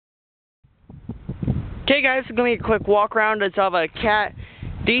Okay guys, it's going to be a quick walk around. It's of a Cat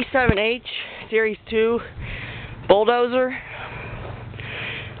D7h Series 2 bulldozer.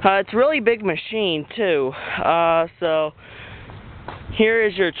 It's a really big machine too. So here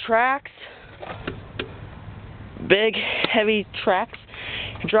is your tracks. Big, heavy tracks.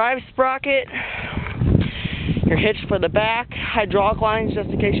 Drive sprocket. Your hitch for the back. Hydraulic lines just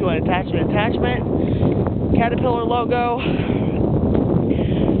in case you want to attach an attachment. Caterpillar logo.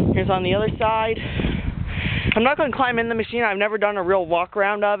 Here's on the other side. I'm not going to climb in the machine. I've never done a real walk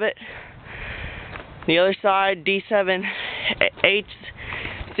around of it. The other side, D7h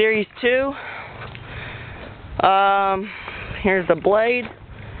Series 2. Here's the blade.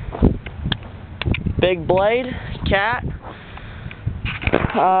 Big blade, Cat.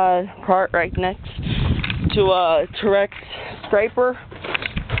 Part right next to a T-Rex scraper.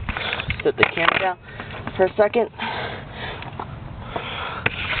 Set the camera down for a second.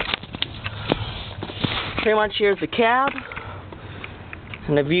 Pretty much here's the cab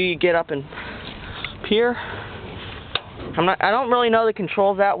and the view you get up in here. I don't really know the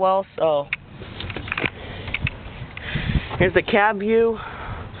controls that well, so here's the cab view.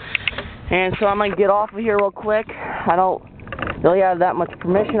 And so I'm gonna get off of here real quick. I don't really have that much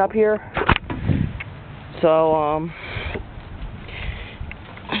permission up here. So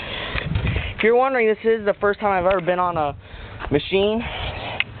if you're wondering, this is the first time I've ever been on a machine.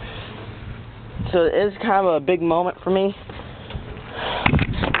 So it is kind of a big moment for me.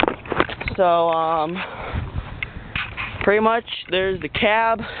 So, pretty much, there's the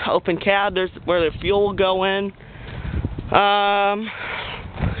cab, open cab, there's where the fuel will go in.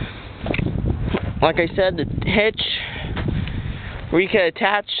 Like I said, the hitch, where you can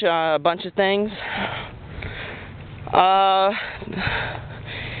attach a bunch of things.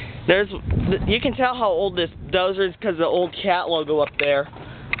 You can tell how old this dozer is because of the old Cat logo up there.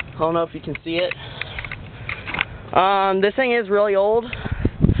 I don't know if you can see it. This thing is really old.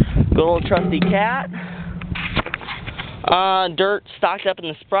 Good old trusty Cat. Dirt stocked up in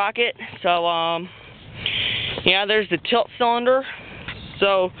the sprocket. So, yeah, there's the tilt cylinder.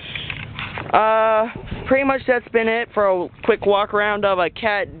 So, pretty much that's been it for a quick walk around of a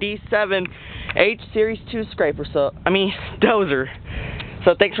Cat D7h Series 2 scraper. Dozer.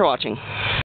 So, thanks for watching.